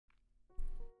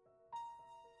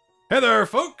Hey there,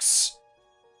 folks!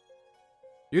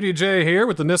 UDJ here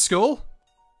with the TheNSCL.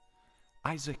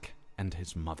 Isaac and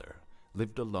his mother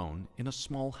lived alone in a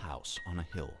small house on a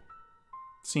hill.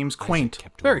 Seems quaint. Isaac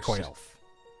kept to Very himself,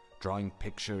 drawing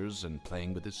pictures and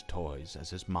playing with his toys as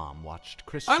his mom watched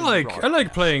Christian I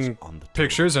like playing on the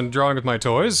pictures and drawing with my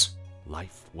toys.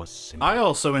 Life was simple. I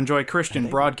also enjoy Christian and they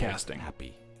were both broadcasting.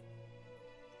 Happy.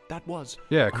 That was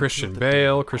Yeah, until Christian the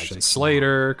Bale, day Christian Isaac's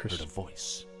Slater, mom Christian... heard a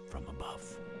voice from above.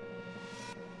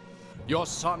 Your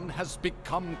son has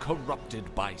become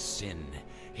corrupted by sin.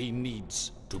 He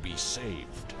needs to be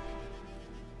saved.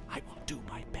 I will do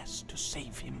my best to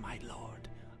save him, my lord,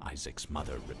 Isaac's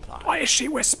mother replied. Why is she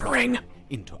whispering?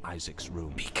 Into Isaac's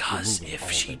room. Because removing if all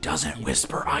she that doesn't evil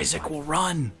whisper, from his Isaac life. will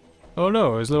run. Oh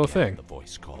no, his little thing. The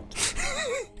voice called.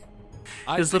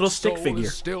 His little Isaac's stick soul figure.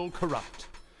 is still corrupt.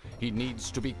 He needs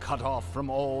to be cut off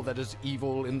from all that is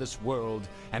evil in this world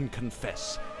and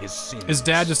confess his sins. His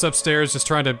dad just upstairs just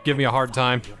trying to give me a hard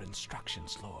time. Your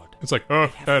instructions, Lord. It's like,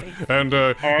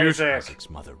 Isaac,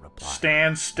 Isaac's mother replied.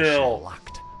 stand She still.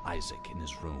 locked Isaac in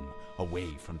his room,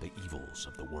 away from the evils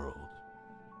of the world.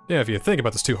 Yeah, if you think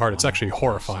about this too hard, it's actually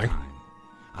horrifying.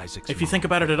 Isaac's If you think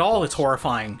about it at all, it's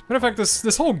horrifying. Matter of fact,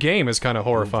 this whole game is kind of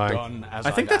horrifying.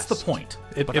 I think that's the point.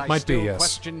 It might be,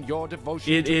 yes.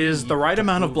 It is the right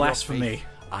amount of blasphemy,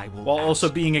 while also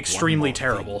being extremely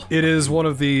terrible. It is one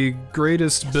of the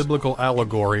greatest biblical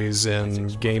allegories in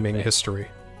gaming history.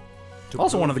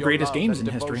 Also one of the greatest games in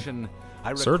history.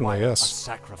 Certainly, yes.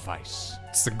 Sacrifice.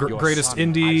 It's the greatest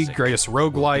indie, greatest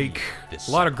roguelike,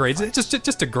 a lot of grades. It's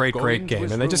just a great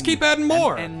game, and they just keep adding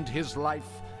more. End his life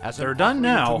as They're done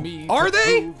now. Are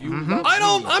they?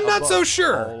 I'm not so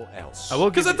sure. I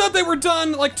will Because I thought they were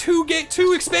done like two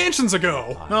expansions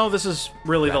ago. No, this is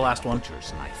really the last one.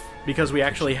 Butcher's knife. Because we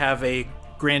actually have a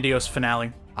grandiose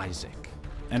finale Isaac.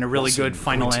 and a really good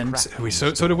final end.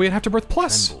 So did we have to birth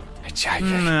plus?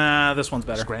 Nah, this one's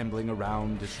better. Scrambling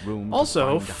around his room.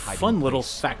 Also, to find a hiding fun little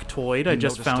place. factoid I He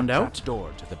just noticed found a out.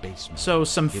 trapdoor to the basement. So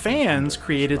some Hidden fans under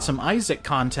created his some rock. Isaac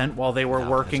content while they were Without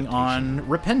working on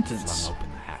hesitation, Repentance. flung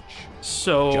open the hatch.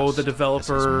 So Just the as his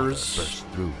developers mother burst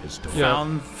through his door.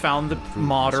 found the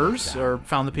modders, or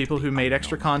found the people who made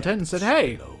extra content and said,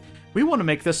 hey, we want to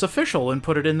make this official and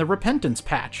put it in the Repentance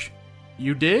patch.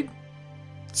 You dig?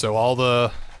 So all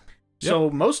the...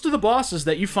 So most of the bosses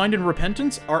that you find in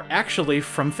Repentance are actually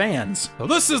from fans. So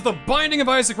this is the Binding of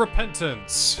Isaac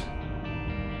Repentance.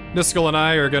 TheNSCL and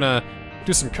I are gonna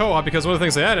do some co-op because one of the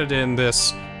things they added in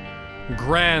this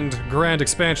grand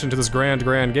expansion to this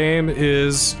grand game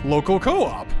is local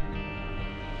co-op.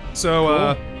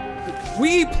 So,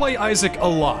 we play Isaac a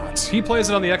lot. He plays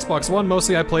it on the Xbox One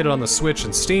mostly, I played it on the Switch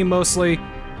and Steam mostly.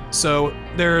 So,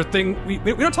 we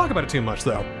don't talk about it too much,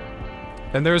 though.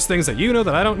 And there's things that you know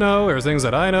that I don't know, there's things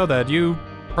that I know that you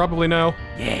probably know.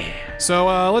 Yeah.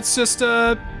 So, let's just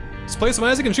play some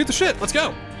Isaac and shoot the shit. Let's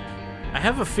go! I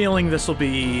have a feeling this will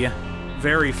be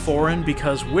very foreign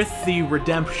because with the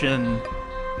Repentance,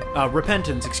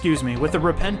 with the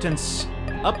Repentance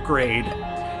upgrade,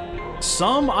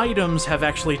 some items have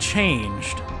actually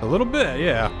changed. A little bit,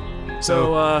 yeah.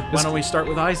 So, why don't we start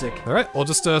with Isaac? Alright, we'll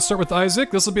just start with Isaac.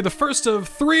 This will be the first of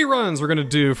 3 runs we're gonna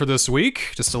do for this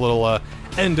week. Just a little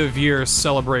end-of-year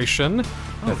celebration.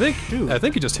 I think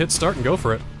you just hit start and go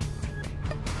for it.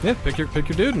 Yeah, pick your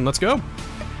dude and let's go.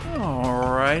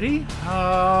 Alrighty.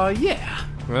 Yeah.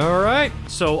 Alright.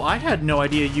 So I had no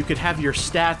idea you could have your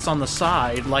stats on the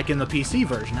side like in the PC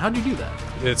version. How'd you do that?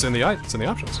 It's in the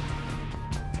options.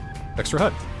 Extra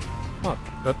HUD.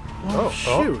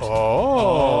 Shoot.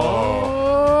 Oh,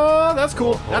 That's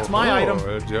cool. That's my item.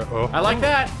 I like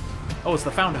that. Oh, it's the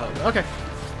found HUD. Okay.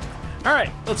 All right,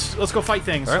 let's go fight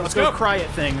things. All right, let's let's go go. cry at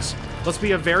things. Let's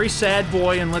be a very sad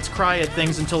boy and let's cry at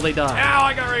things until they die. Ow,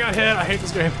 I got hit. I hate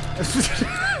this game.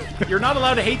 You're not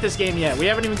allowed to hate this game yet. We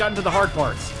haven't even gotten to the hard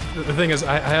parts. The thing is,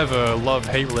 I have a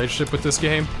love-hate relationship with this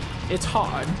game. It's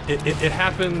hard. It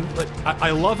happened, like, I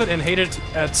love it and hate it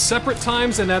at separate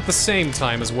times and at the same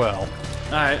time as well.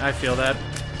 I feel that.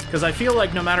 Because I feel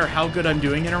like no matter how good I'm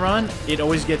doing in a run, it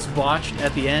always gets botched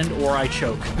at the end or I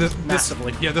choke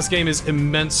massively. This game is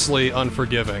immensely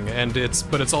unforgiving, and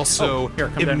it's also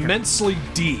immensely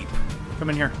deep. Come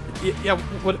in here. Yeah,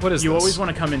 what is this? You always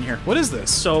want to come in here. What is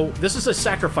this? So, this is a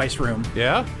sacrifice room.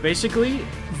 Yeah? Basically,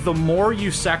 the more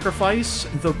you sacrifice,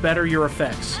 the better your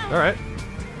effects. Alright.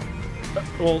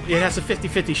 Well, it has a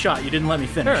 50-50 shot. You didn't let me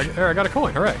finish. Here, I got a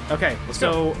coin. Alright. Okay, Let's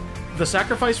so go. the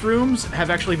sacrifice rooms have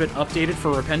actually been updated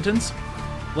for Repentance.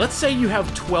 Let's say you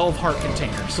have 12 heart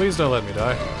containers. Please don't let me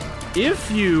die. If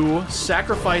you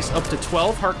sacrifice up to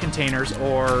 12 heart containers,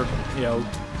 or,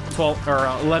 12 or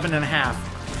 11 and a half,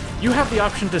 You have the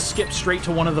option to skip straight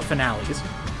to one of the finales.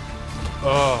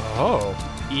 Oh.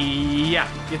 Yeah,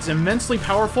 it's immensely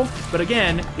powerful, but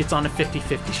again, it's on a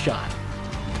 50-50 shot.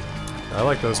 I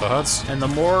like those huts. And the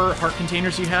more heart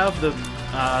containers you have, the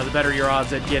better your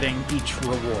odds at getting each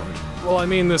reward. Well, I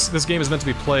mean, this game is meant to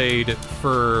be played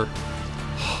for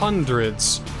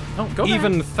hundreds, Go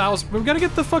even back. thousands. We've got to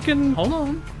get the fucking. Hold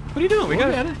on. What are you doing? We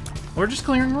We'll got get it. We're just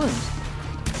clearing rooms.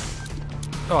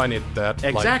 Oh, I need that.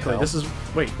 Exactly. Like this is.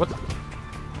 Wait. what?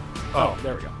 Oh,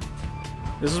 there we go.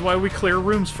 This is why we clear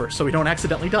rooms first, so we don't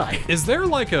accidentally die. Is there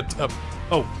like a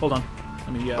Oh, hold on.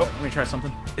 Let me try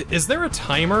something. is there a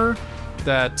timer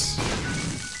that?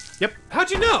 Yep.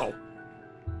 How'd you know?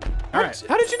 All right.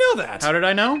 How did you know that? How did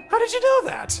I know? How did you know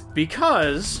that?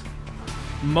 Because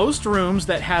most rooms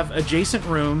that have adjacent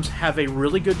rooms have a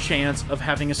really good chance of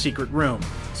having a secret room.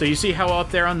 So you see how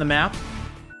up there on the map,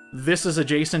 this is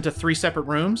adjacent to 3 separate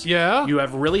rooms? Yeah. You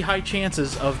have really high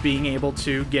chances of being able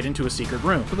to get into a secret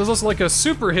room. But there's also like a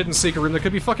super hidden secret room that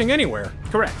could be fucking anywhere.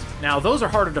 Correct. Now, those are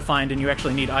harder to find, and you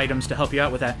actually need items to help you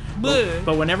out with that. Bleh.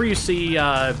 But whenever you see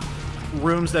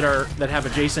rooms that have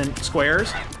adjacent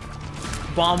squares,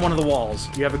 bomb one of the walls.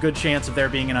 You have a good chance of there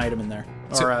being an item in there.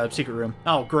 Or a secret room.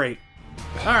 Oh, great.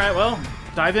 Alright, well,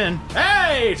 dive in.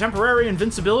 Hey! Temporary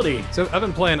invincibility. So I've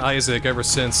been playing Isaac ever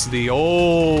since the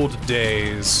old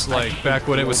days, like back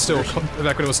when it was still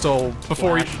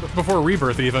before before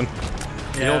Rebirth even.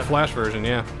 The old Flash version,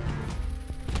 yeah.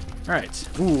 Alright.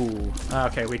 Ooh.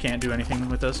 Okay, we can't do anything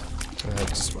with this.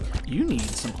 Just whatever. You need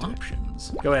some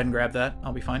options. Go ahead and grab that.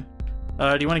 I'll be fine.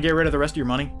 Do you want to get rid of the rest of your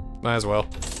money? Might as well.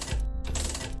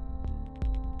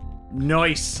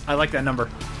 Nice. I like that number.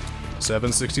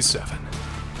 767.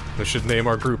 We should name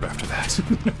our group after that.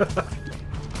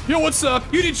 Yo, what's up?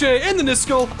 UDJ and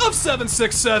TheNSCL of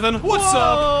 767. What's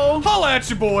Whoa! up? Holla at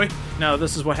you, boy. No,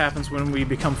 this is what happens when we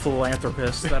become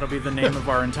philanthropists. That'll be the name of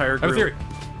our entire I have group. a theory.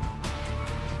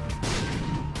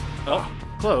 Oh,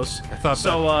 close. I thought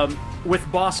so.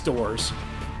 With boss doors,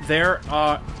 there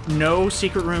no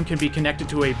secret room can be connected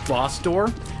to a boss door,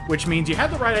 which means you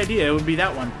had the right idea. It would be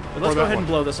that one. But let's Or go that ahead one. and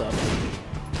blow this up.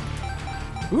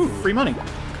 Ooh, free money.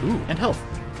 Ooh. And health.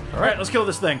 All right, let's kill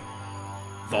this thing.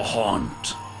 The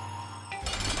Haunt.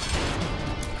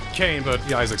 Kane, but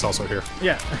yeah, Isaac's also here.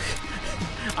 Yeah.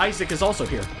 Isaac is also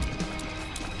here.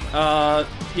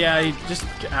 Yeah, you just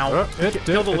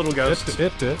kill the little ghost.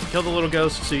 Kill the little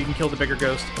ghost so you can kill the bigger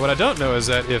ghost. What I don't know is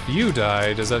that if you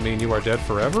die, does that mean you are dead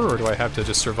forever, or do I have to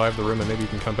just survive the room and maybe you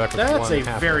can come back with That's one a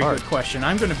half very heart? good question.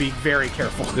 I'm going to be very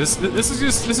careful. This is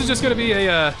just going to be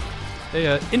a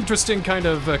interesting kind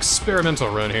of experimental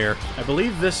run here. I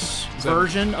believe this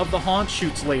version of the Haunt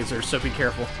shoots lasers, so be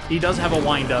careful. He does have a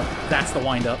wind-up. That's the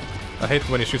wind-up. I hate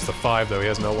when he shoots the 5 though. He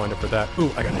has no wind up for that.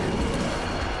 Ooh, I got it.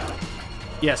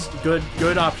 Yes,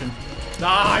 good option.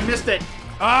 Ah, I missed it.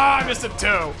 Ah, I missed it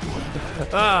too.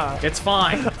 It's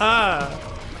fine.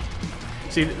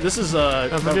 See, this is I'm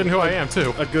forgetting who I am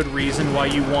too. a good reason why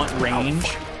you want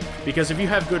range. Because if you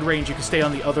have good range, you can stay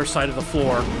on the other side of the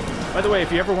floor. By the way,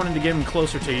 if you ever wanted to get him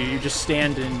closer to you, you just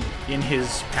stand in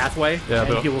his pathway,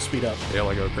 and he will speed up. Yeah,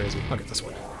 I go crazy. I'll get this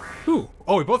one. Ooh.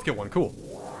 Oh, we both get one. Cool.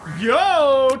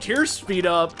 Yo, tears speed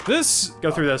up. This. Go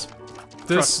through this.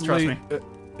 Trust me.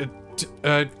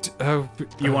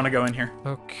 You want to go in here?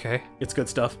 Okay. It's good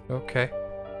stuff. Okay.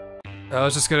 I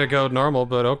was just gonna go normal,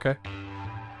 but okay.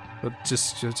 But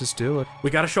just do it. We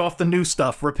gotta show off the new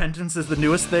stuff. Repentance is the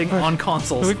newest thing on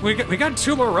consoles. We got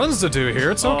 2 more runs to do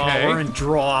here. It's okay. Oh, we're in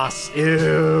Dross.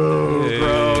 Ew, Hey.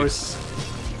 gross.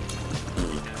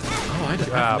 Oh, I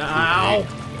don't Ow!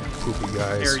 Poopy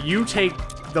guys. Here, you take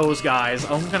those guys.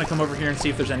 I'm gonna come over here and see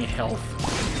if there's any health.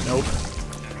 Nope.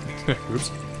 Oops.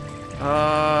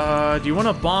 Do you want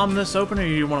to bomb this open, or do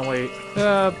you want to wait?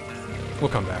 We'll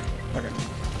come back. Okay.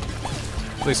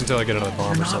 At least until I get another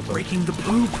bomb You're or not something. breaking the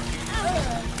poop.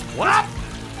 What?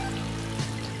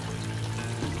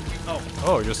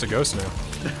 Oh, you're just a ghost now.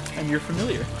 And you're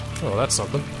familiar. Oh, that's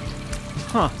something.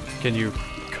 Huh. Can you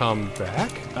come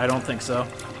back? I don't think so.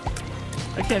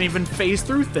 I can't even phase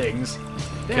through things.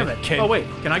 Damn it. Oh, wait.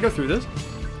 Can I go through this?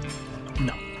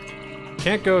 No.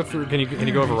 Can't go through. Can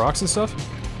you go over rocks and stuff?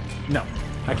 No.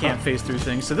 I can't phase through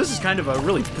things. So this is kind of a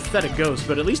really pathetic ghost,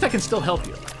 but at least I can still help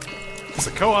you. It's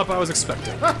a co-op I was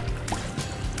expecting.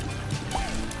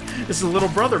 This is little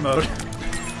brother mode.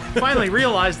 Finally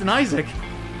realized in Isaac.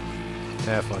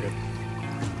 Yeah, fuck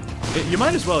it. You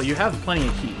might as well. You have plenty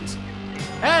of keys.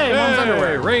 Hey, mom's Hey,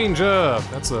 underwear. range up.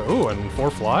 That's a ooh, and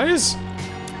 4 flies.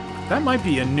 That might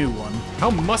be a new one. How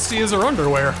musty is her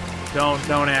underwear?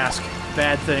 Don't ask.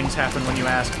 Bad things happen when you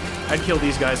ask. I'd kill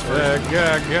these guys first.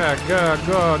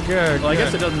 Well, I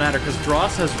guess it doesn't matter, because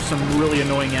Dross has some really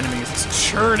annoying enemies. It's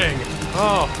churning.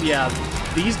 Oh. Yeah,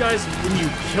 these guys, when you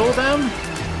kill them,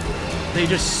 they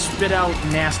just spit out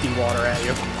nasty water at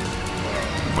you.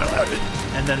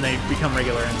 And then they become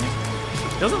regular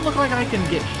enemies. Doesn't look like I can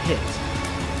get hit.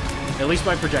 At least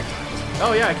by projectiles.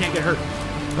 Oh yeah, I can't get hurt.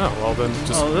 Oh, well then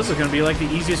just... Oh, this is gonna be like the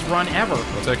easiest run ever.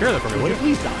 Well, take care of that for me, will you?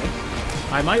 Please die.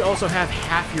 I might also have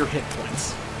half your hit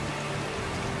points.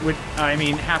 Which, I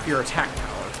mean, half your attack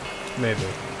power. Maybe.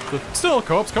 But still,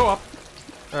 co-op's co-op.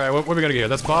 Alright, what are we gonna get here?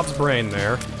 That's Bob's brain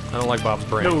there. I don't like Bob's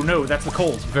brain. No, that's the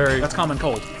cold. That's common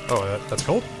cold. Oh, that's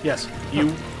cold? Yes.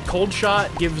 Cold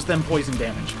shot gives them poison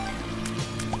damage.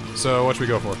 So, what should we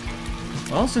go for?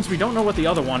 Well, since we don't know what the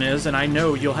other one is, and I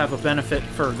know you'll have a benefit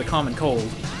for the common cold.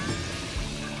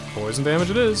 Poison damage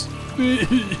it is.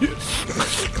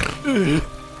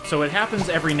 So it happens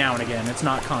every now and again. It's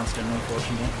not constant,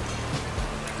 unfortunately.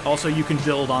 Also, you can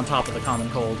build on top of the common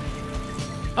cold.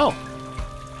 Oh.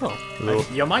 Oh.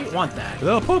 You might want that.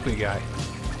 Little poopy guy.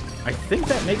 I think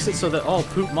that makes it so that all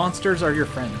poop monsters are your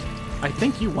friend. I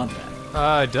think you want that.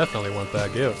 I definitely want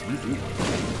that gift. You do.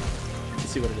 Let's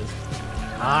see what it is.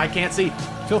 I can't see.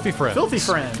 Filthy friends. Filthy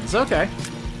friends, okay.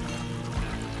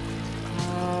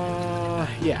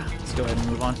 Yeah, let's go ahead and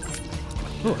move on.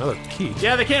 Oh, another key.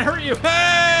 Yeah, they can't hurt you!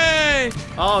 Hey!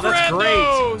 Oh, that's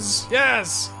Friendos! Great!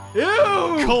 Yes! Ew!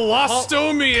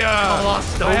 Colostomia!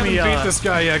 Colostomia! I haven't beat this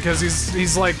guy yet, because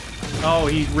he's like... Oh,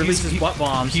 he releases butt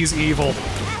bombs. He's evil.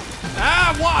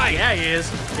 Ah, why? Yeah, he is.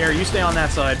 Here, you stay on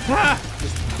that side. Ah!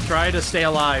 Just try to stay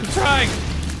alive. I'm trying!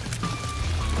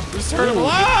 Just hurt him.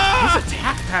 Ah! His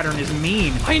attack pattern is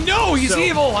mean. I know, he's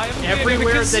evil!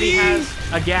 Everywhere that he has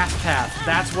a gas path,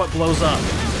 that's what blows up.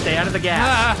 Stay out of the gas.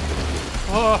 Ah!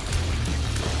 Oh.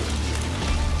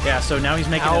 Yeah, so now he's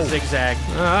making a zigzag.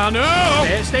 No!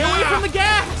 Stay away from the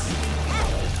gas!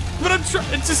 But I'm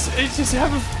trying. It just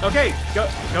haven't. Okay,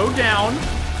 go down.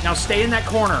 Now stay in that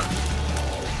corner.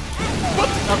 What?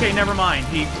 Okay, never mind.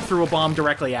 He threw a bomb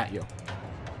directly at you.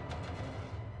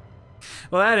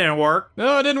 Well, that didn't work.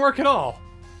 No, it didn't work at all.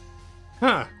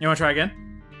 Huh? You want to try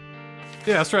again?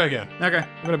 Yeah, let's try again. Okay.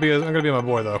 I'm gonna be my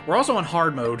boy though. We're also on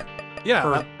hard mode.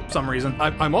 Yeah. For some reason.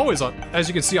 I'm always on. As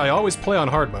you can see, I always play on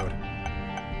hard mode.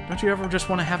 Don't you ever just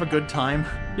want to have a good time?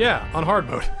 Yeah, on hard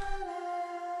mode.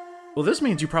 Well, this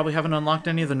means you probably haven't unlocked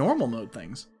any of the normal mode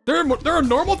things. There are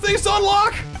normal things to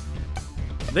unlock?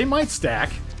 They might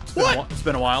stack. It's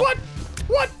been a while. What?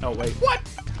 What? Oh, wait. What?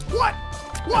 What?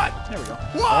 What? There we go.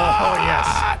 What? Oh,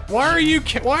 yes. Why are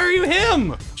you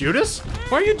him? Judas?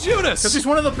 Why are you Judas? Because he's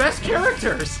one of the best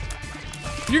characters.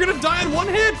 You're gonna die in one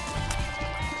hit?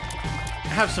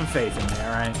 Have some faith in me,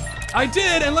 alright? I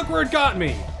did, and look where it got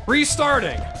me.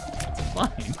 Restarting.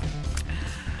 Fine.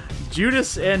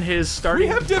 Judas and his starting...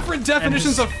 We have different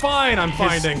definitions of fine, I'm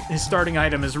finding. His starting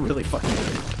item is really fucking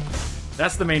good.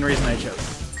 That's the main reason I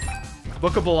chose.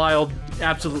 Book of Belial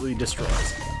absolutely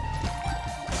destroys.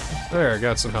 There,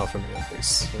 got some health from me at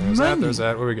least. There's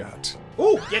that. What we got?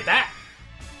 Ooh, get that!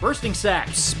 Bursting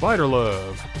sacks. Spider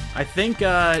love. I think,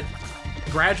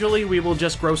 gradually we will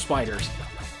just grow spiders.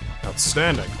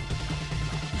 Outstanding.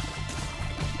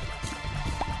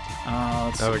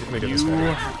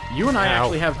 You and I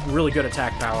actually have really good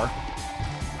attack power.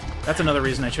 That's another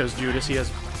reason I chose Judas. He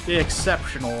has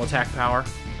exceptional attack power.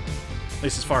 At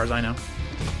least as far as I know.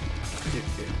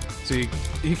 See,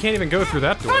 you can't even go through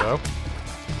that door, though.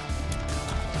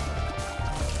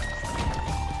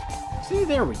 See,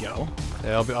 there we go.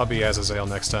 Yeah, I'll be Azazel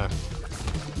next time.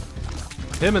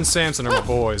 Him and Samson are my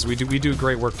boys. We do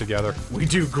great work together. We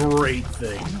do great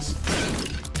things.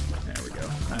 There we go.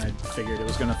 I figured it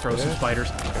was gonna throw some spiders.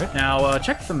 Okay. Now,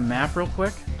 check the map real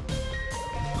quick.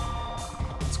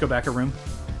 Let's go back a room.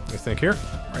 You think here?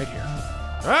 Right here.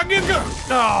 I can go.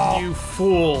 Oh, you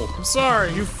fool! I'm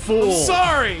sorry. You fool! I'm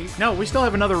sorry. No, we still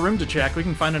have another room to check. We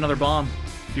can find another bomb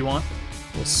if you want.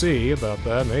 We'll see about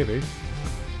that, maybe.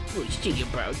 We'll see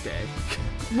about that.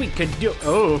 We could do.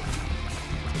 Oh.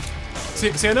 See,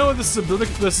 I know this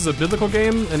is a biblical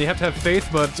game, and you have to have faith,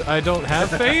 but I don't have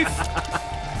faith.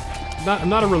 I'm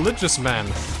not a religious man.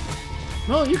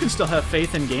 Well, you can still have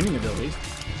faith in gaming abilities.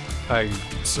 I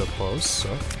suppose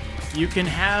so. You can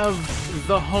have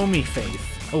the homie faith.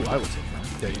 Oh, I will take that.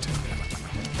 Yeah, you take that.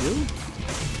 Thank you.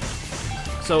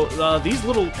 So, these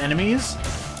little enemies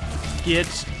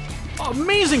get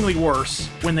amazingly worse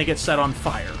when they get set on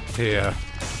fire. Yeah.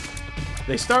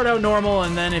 They start out normal,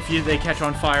 and then if they catch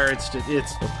on fire, it's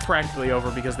practically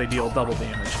over because they deal double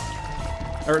damage.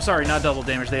 Or, sorry, not double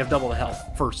damage, they have double the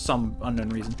health for some unknown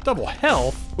reason. Double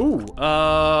health? Ooh,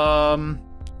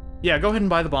 yeah, go ahead and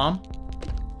buy the bomb.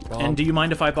 And do you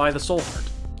mind if I buy the soul heart?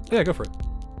 Yeah, go for it.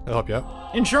 I'll help you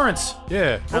out. Insurance!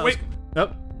 Yeah. Oh, wait.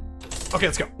 Nope. Okay,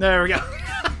 let's go. There we go.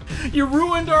 You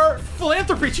ruined our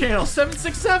philanthropy channel,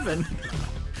 767.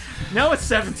 Now it's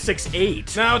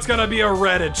 768. Now it's gonna be a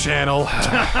Reddit channel.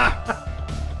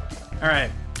 All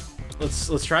right,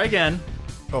 let's try again.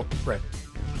 Oh, right.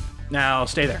 Now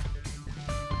stay there.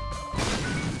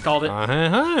 Called it.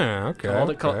 Okay.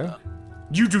 Called it. Okay.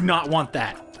 You do not want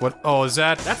that. What? Oh, is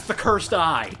that? That's the cursed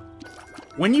eye.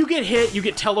 When you get hit, you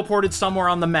get teleported somewhere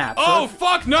on the map. Oh,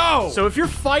 fuck no! So if you're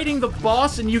fighting the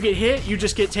boss and you get hit, you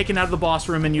just get taken out of the boss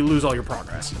room and you lose all your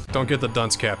progress. Don't get the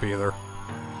dunce cap either.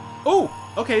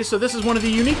 Oh, okay, so this is one of the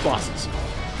unique bosses.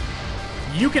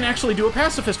 You can actually do a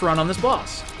pacifist run on this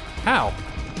boss. How?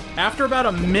 After about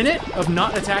a minute of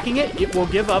not attacking it, it will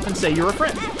give up and say you're a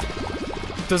friend.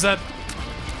 Does that...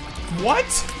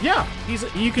 What? Yeah,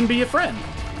 you can be a friend.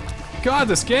 God,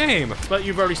 this game! But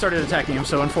you've already started attacking him,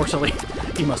 so unfortunately,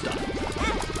 he must die.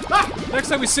 Ah! Next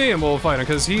time we see him, we'll fight him,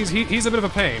 because he's a bit of a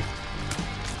pain.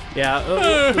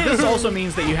 Yeah, this also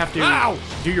means that you have to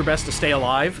do your best to stay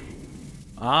alive.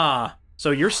 Ah,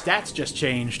 so your stats just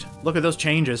changed. Look at those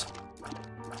changes.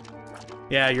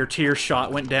 Yeah, your tier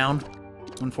shot went down,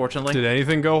 unfortunately. Did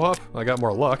anything go up? I got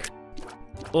more luck.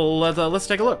 Well, let's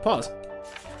take a look. Pause.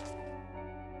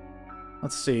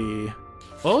 Let's see.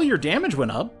 Well, your damage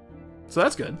went up, so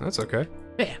that's good. That's okay.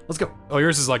 Yeah, let's go. Oh,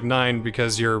 yours is like 9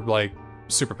 because you're like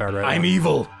superpowered right now. I'm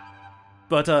evil.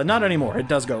 But not anymore. It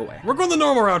does go away. We're going the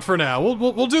normal route for now.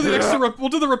 We'll do the extra. We'll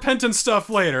do the repentance stuff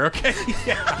later. Okay?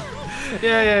 Yeah.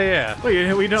 Yeah.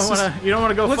 Wait, we don't want to. You don't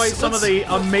want to go fight some of the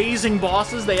amazing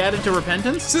bosses they added to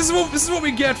Repentance? This is what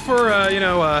we get for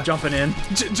jumping in,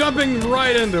 jumping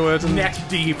right into it, neck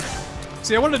deep.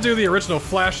 See, I wanted to do the original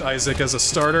Flash Isaac as a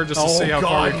starter just to see how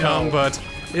far we come, but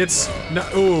it's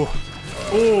no.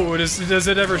 Ooh, does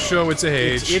it ever show its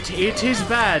age? It is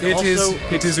bad. It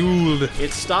is old.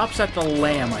 It stops at the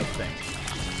lamb, I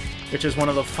think, which is one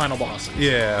of the final bosses.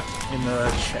 Yeah. In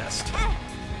the chest.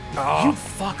 Oh. You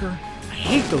fucker. I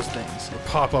hate those things. They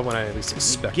pop up when I at least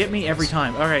expect Get me every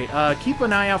time. Alright, keep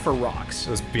an eye out for rocks.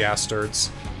 Those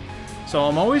bastards. So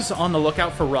I'm always on the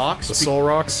lookout for rocks. The soul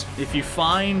rocks? If you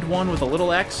find one with a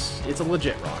little X, it's a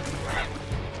legit rock.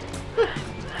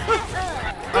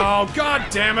 Oh, god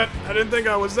damn it! I didn't think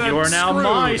I was that You are now screwed.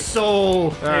 my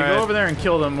soul! Hey, right. go over there and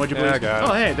kill them, would you please? Yeah, I got it.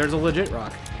 Oh, hey, there's a legit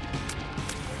rock.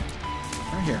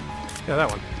 Right here. Yeah, that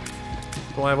one.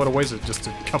 Well, I would have wasted just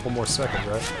a couple more seconds,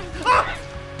 right? Ah!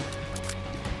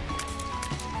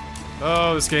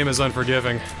 Oh, this game is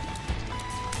unforgiving.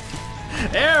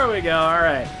 There we go,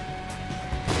 alright.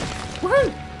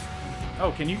 Woohoo!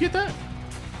 Oh, can you get that?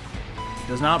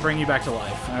 Does not bring you back to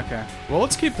life. Okay. Well,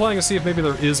 let's keep playing and see if maybe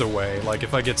there is a way. Like,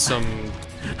 if I get some...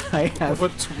 I have...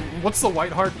 What's the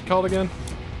white heart called again?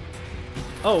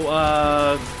 Oh,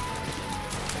 I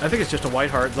think it's just a white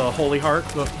heart, the holy heart.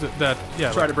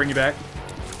 Yeah. Try to bring you back.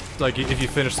 Like, if you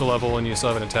finish the level and you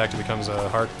still haven't attacked, it becomes a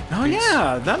heart. Oh piece.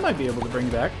 yeah, that might be able to bring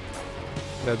you back.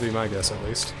 That'd be my guess, at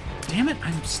least. Damn it,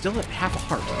 I'm still at half a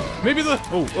heart. Maybe the...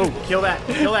 Oh, kill that,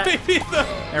 kill that. Maybe the...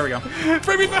 There we go.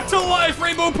 Bring me back to life,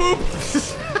 Rainbow Poop!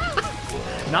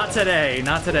 Not today,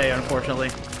 unfortunately.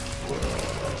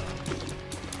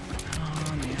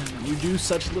 Oh man, you do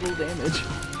such little damage.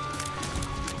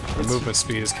 The movement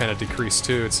speed is kind of decreased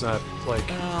too. It's not like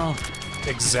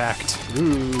exact.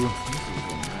 Ooh.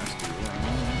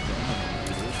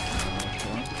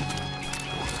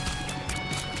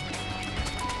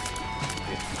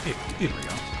 Here we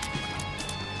go.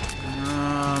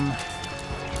 Alright,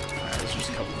 there's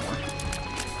just a couple more.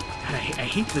 God, I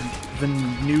hate the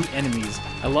new enemies.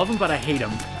 I love them, but I hate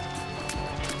them.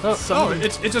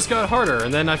 It just got harder,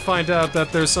 and then I find out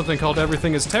that there's something called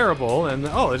Everything is Terrible, and it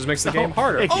just makes the game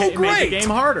harder. It great! made the game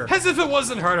harder. As if it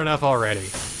wasn't hard enough already.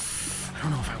 I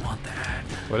don't know if I want that.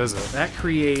 What is it? That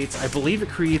creates, I believe it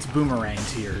creates boomerang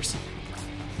tears.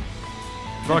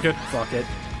 Fuck it. Fuck it.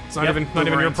 It's not even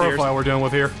your profile tears. we're dealing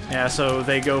with here. Yeah, so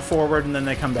they go forward and then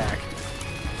they come back.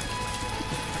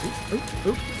 Oop.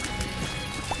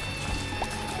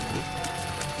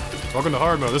 Welcome to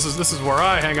hard mode. This is where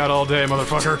I hang out all day,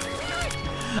 motherfucker.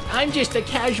 I'm just a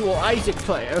casual Isaac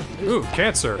player. Ooh,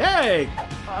 cancer. Yay!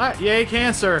 Yay,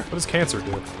 cancer. What does cancer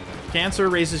do? Cancer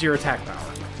raises your attack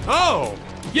power. Oh!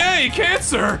 Yay,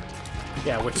 cancer!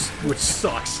 Yeah, which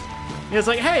sucks. It's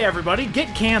like, hey everybody,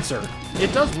 get cancer.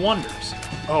 It does wonders.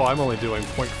 Oh, I'm only doing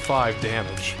 0.5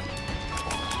 damage.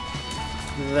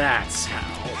 That's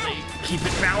how they keep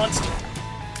it balanced.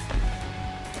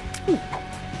 Ooh.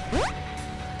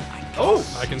 Oh!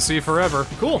 I can see forever.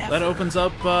 Cool. That opens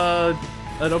up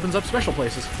special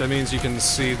places. That means you can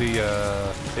see the,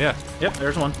 yeah. Yep,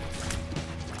 there's one.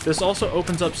 This also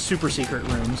opens up super secret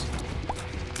rooms.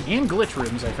 And glitch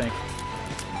rooms, I think.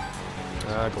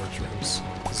 Glitch rooms.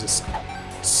 There's just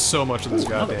so much of this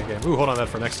goddamn game. Ooh, hold on that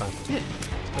for next time. Yeah.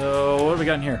 So, what have we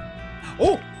got in here?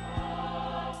 Oh!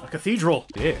 A cathedral.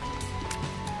 Yeah.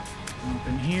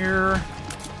 Open here.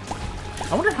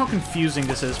 I wonder how confusing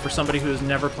this is for somebody who has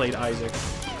never played Isaac.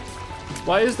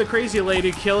 Why is the crazy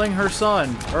lady killing her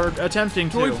son? Or attempting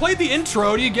to? Well, we played the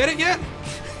intro. Do you get it yet?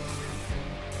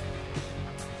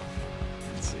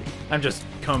 Let's see. I'm just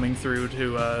combing through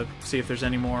to see if there's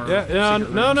any more. Yeah,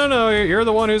 no. You're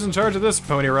the one who's in charge of this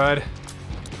pony ride.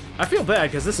 I feel bad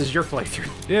because this is your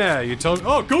playthrough. Yeah, you told me.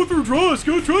 Oh, go through draws.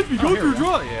 Go trust me. Go through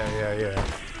draws. Yeah.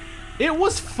 It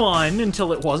was fun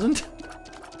until it wasn't.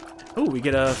 Oh, we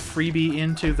get a freebie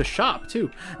into the shop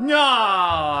too. No,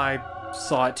 I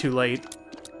saw it too late.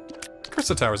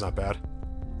 Crystal Tower's not bad.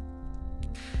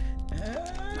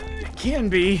 It can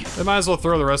be. They might as well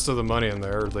throw the rest of the money in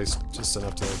there, or at least just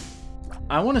enough to.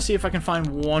 I want to see if I can find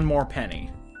one more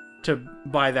penny to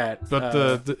buy that.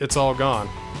 But it's all gone.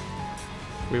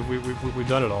 We've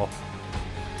done it all.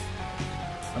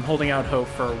 I'm holding out hope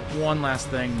for one last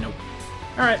thing. Nope.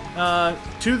 All right,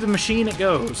 to the machine it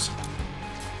goes.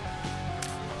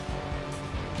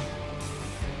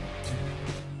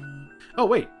 Oh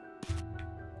wait.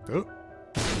 Oh.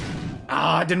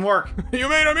 Ah, it didn't work. You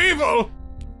made him evil.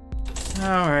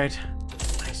 All right.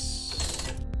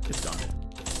 Nice. It's done.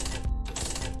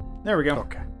 There we go.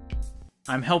 Okay.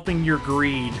 I'm helping your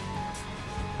greed.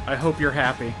 I hope you're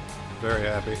happy. Very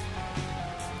happy.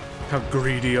 How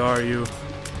greedy are you?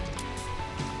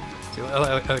 See,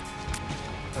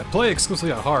 I play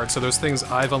exclusively on hard, so there's things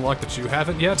I've unlocked that you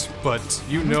haven't yet, but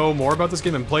you know more about this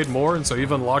game and played more, and so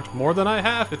you've unlocked more than I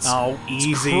have. It's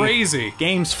easy. It's crazy.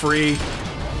 Game's free.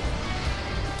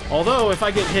 Although, if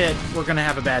I get hit, we're gonna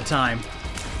have a bad time.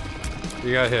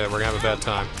 You got hit, we're gonna have a bad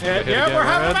time. Yeah, we're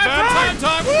having a bad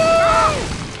time! Woo!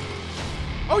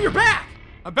 Oh, you're back!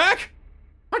 I'm back?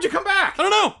 How'd you come back? I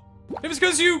don't know! It was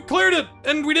because you cleared it,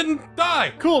 and we didn't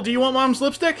die! Cool, do you want Mom's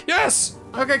lipstick? Yes!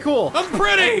 Okay, cool. I'm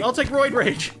pretty! I'll take Roid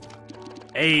Rage.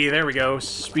 Hey, there we go.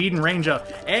 Speed and range up.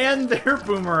 And their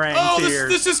boomerang tears.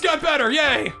 This just got better,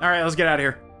 yay! Alright, let's get out of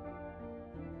here.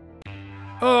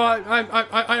 Oh,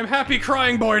 I am happy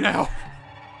crying boy now.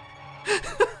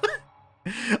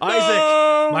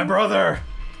 Isaac, my brother,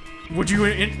 would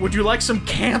you like some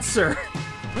cancer?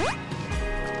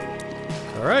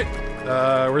 All right,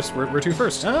 we're two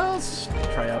first. Let's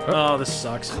try out. Oh, this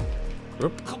sucks.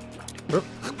 Oop. Oop.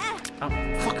 Oh,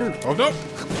 fucker. Oh no!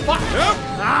 Fuck! Yep.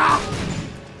 Ah!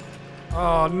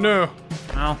 Oh no!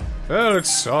 Well. Well,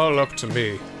 it's all up to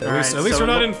me. At least so we're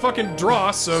not in fucking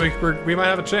draw, so we might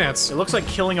have a chance. It looks like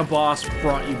killing a boss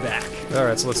brought you back. All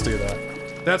right, so let's do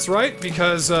that. That's right,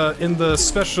 because in the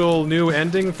special new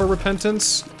ending for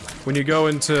Repentance, when you go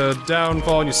into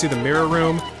Downfall and you see the mirror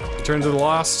room, Return to the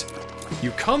Lost,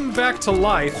 you come back to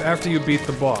life after you beat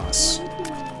the boss.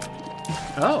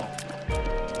 Oh.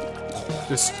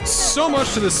 There's so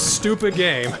much to this stupid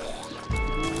game.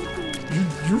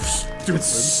 You're stupid. It's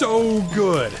so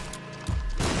good.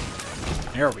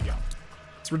 There we go.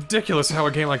 It's ridiculous how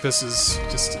a game like this is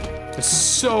just... There's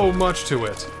so much to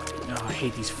it. Oh, I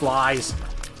hate these flies.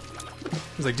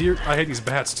 He's like, I hate these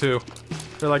bats too.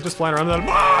 They're like just flying around and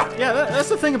ah! Yeah, that's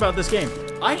the thing about this game.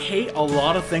 I hate a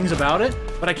lot of things about it,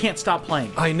 but I can't stop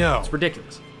playing. I know. It's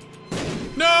ridiculous.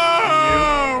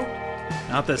 No!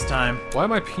 Not this time. Why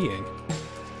am I peeing?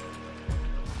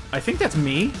 I think that's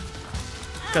me.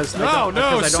 Because No, I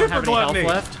don't super have any gluttony.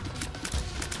 health left.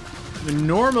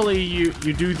 Normally, you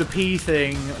do the pee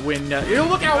thing when... you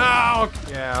look out! Oh,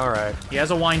 yeah, alright. He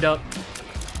has a wind-up.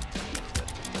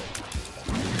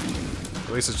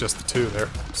 At least it's just the two there.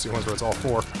 See ones where it's all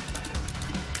four.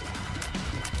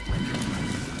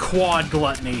 Quad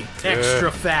gluttony.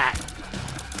 Extra fat.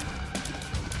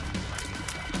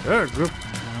 Yeah, good.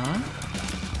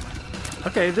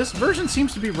 Okay, this version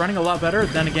seems to be running a lot better.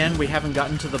 Then again, we haven't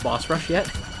gotten to the boss rush yet.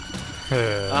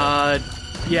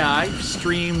 Yeah, I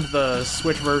streamed the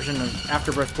Switch version of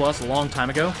Afterbirth Plus a long time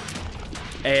ago.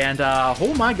 And,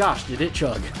 oh my gosh, did it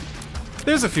chug.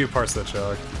 There's a few parts that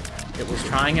chug. It was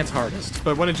trying its hardest.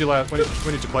 But when did you when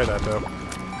did you play that, though?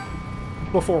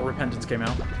 Before Repentance came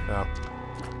out. No.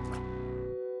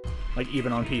 Like,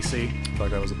 even on PC. I feel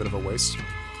like that was a bit of a waste.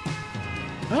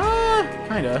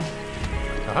 Kinda.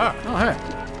 Aha! Oh, hey.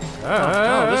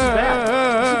 Oh, this is bad.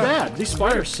 This is bad. These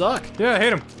spiders suck. Yeah, I hate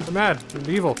them. They're mad.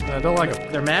 They're evil. I don't like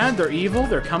them. They're mad, they're evil,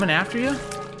 they're coming after you.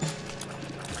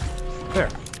 There.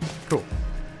 Cool.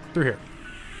 Through here.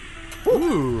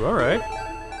 Ooh, alright.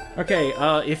 Okay,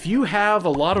 if you have a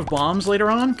lot of bombs later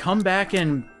on, come back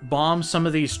and bomb some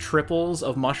of these triples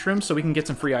of mushrooms so we can get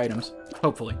some free items.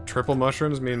 Hopefully. Triple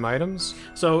mushrooms mean items?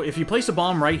 So if you place a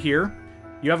bomb right here,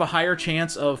 you have a higher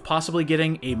chance of possibly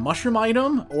getting a mushroom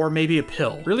item or maybe a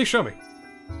pill. Really? Show me.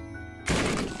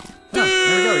 There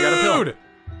we go, you got a pill. Dude!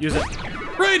 Use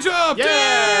it. Rage up!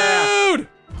 Yeah! Dude!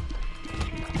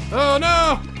 Oh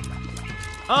no!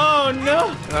 Oh no!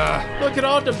 Look at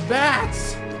all the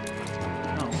bats!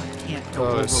 Oh, I can't go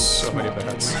over there's so small many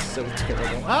bats. things. So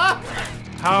terrible. Ah!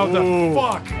 How the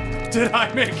fuck did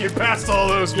I make it past all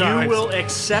those guys? You will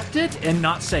accept it and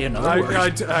not say another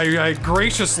word. I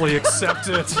graciously accept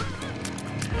it.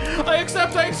 I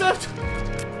accept!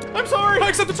 I'm sorry! I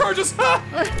accept the charges!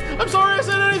 I'm sorry I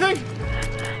said anything!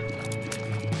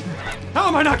 How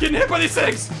am I not getting hit by these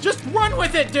things? Just run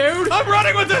with it, dude! I'm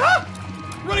running with it!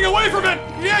 Running away from it!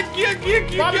 Yeah!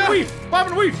 Bob and weave! Bob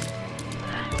and weave!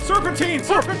 Serpentine!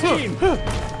 Serpentine!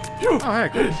 Oh,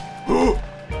 heck.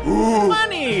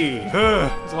 Money! It's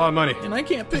a lot of money. And I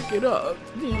can't pick it up.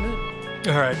 Damn it.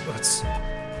 Alright, let's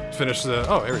finish the...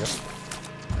 Oh, here we go.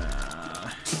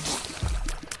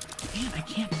 Man, I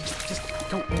can't just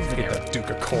go over Get there. that Duke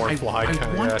of Corn fly I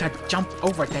kinda want guy. to jump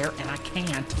over there and I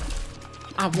can't.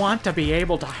 I want to be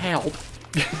able to help.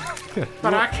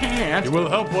 But I can't. You will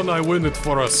help when I win it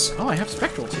for us. Oh, I have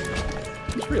spectral too.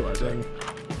 Just realizing.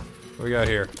 What we got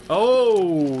here?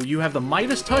 Oh, you have the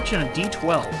Midas Touch and a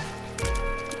D12.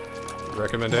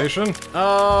 Recommendation?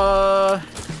 The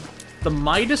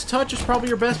Midas Touch is probably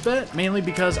your best bet, mainly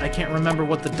because I can't remember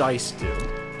what the dice do.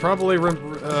 Probably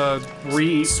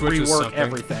Rework something.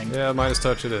 everything. Yeah, Midas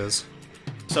Touch it is.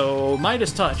 So,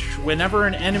 Midas Touch, whenever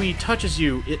an enemy touches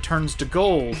you, it turns to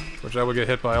gold. Which I will get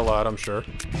hit by a lot, I'm sure.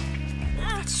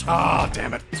 That's so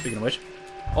Damn it. Speaking of which.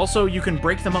 Also, you can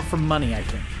break them up for money, I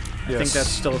think. I think that's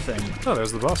still a thing. Oh,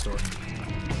 there's the boss door.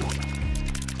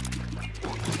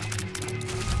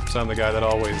 So I'm the guy that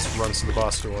always runs to the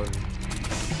boss door and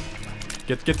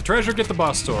get the treasure, get the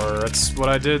boss door. That's what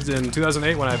I did in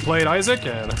 2008 when I played Isaac,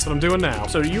 and that's what I'm doing now.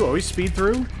 So do you always speed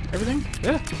through everything?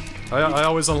 Yeah. I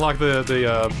always unlock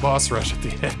the boss rush at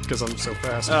the end because I'm so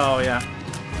fast. Oh, yeah.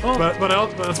 Well,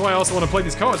 But that's why I also want to play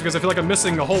these co-ops, because I feel like I'm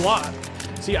missing a whole lot.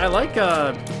 see, I like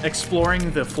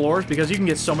exploring the floors because you can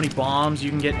get so many bombs, you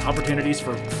can get opportunities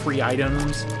for free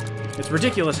items. It's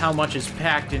ridiculous how much is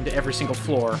packed into every single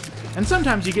floor. And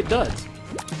sometimes you get duds.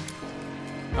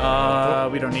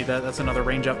 We don't need that. That's another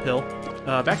range up pill.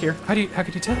 Back here. How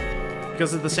could you tell?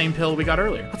 Because of the same pill we got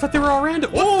earlier. I thought they were all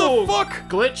random. What the fuck?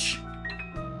 Glitch.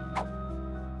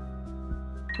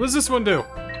 What does this one do?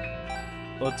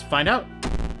 Let's find out.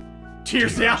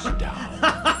 Tears down.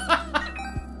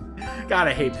 God,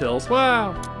 I hate pills. Wow.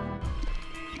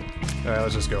 Alright,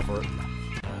 let's just go for it.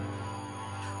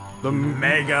 The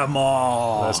Mega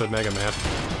Mall. I said Mega Man.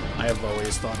 I have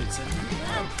always thought he'd say.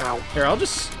 Ow. Here, I'll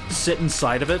just sit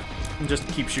inside of it and just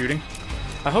keep shooting.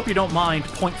 I hope you don't mind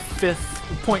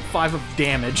 0.5 of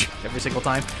damage every single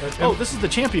time. Oh, this is the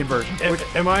champion version.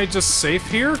 Am I just safe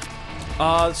here?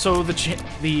 So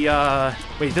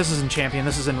wait, this isn't champion,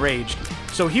 this is enraged.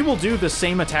 So he will do the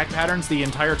same attack patterns the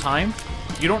entire time.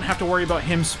 You don't have to worry about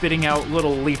him spitting out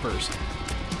little leapers.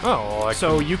 Oh, well,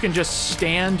 So you can just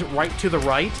stand right to the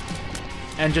right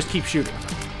and just keep shooting.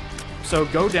 So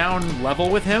go down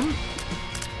level with him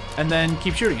and then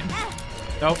keep shooting him.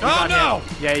 Oh, you got no!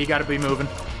 hit. Yeah, you gotta be moving.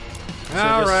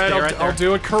 Alright, there. I'll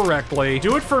do it correctly.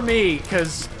 Do it for me,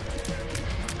 because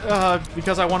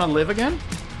I want to live again?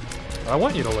 I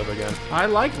want you to live again. I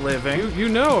like living. You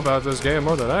know about this game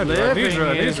more than I do. Living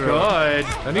is good.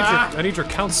 I need your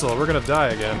counsel. We're gonna die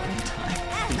again.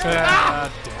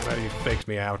 Damn it, you faked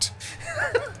me out.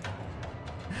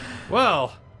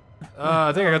 Well,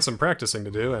 I think I got some practicing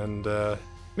to do, and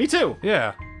Me too.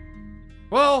 yeah.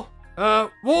 Well,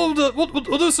 we'll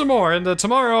do some more, and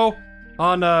tomorrow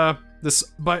on this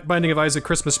Binding of Isaac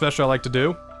Christmas special I like to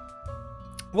do,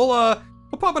 we'll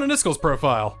pop in a TheNSCL's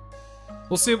profile.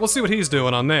 We'll see what he's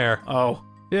doing on there. Oh.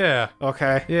 Yeah.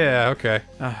 Okay. Yeah. Okay.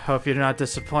 I hope you're not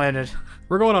disappointed.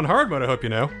 We're going on hard mode. I hope you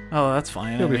know. Oh, that's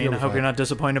fine. You'll be I hope fine. you're not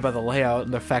disappointed by the layout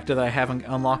and the fact that I haven't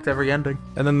unlocked every ending.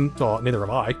 And then, well, neither have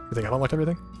I. You think I've unlocked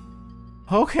everything?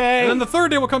 Okay. And then the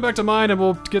third day we'll come back to mine and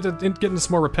we'll get into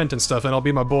some more repentant stuff, and I'll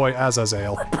be my boy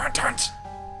Azazel. Repentance!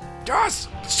 Yes!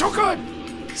 So good!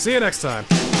 See you next time.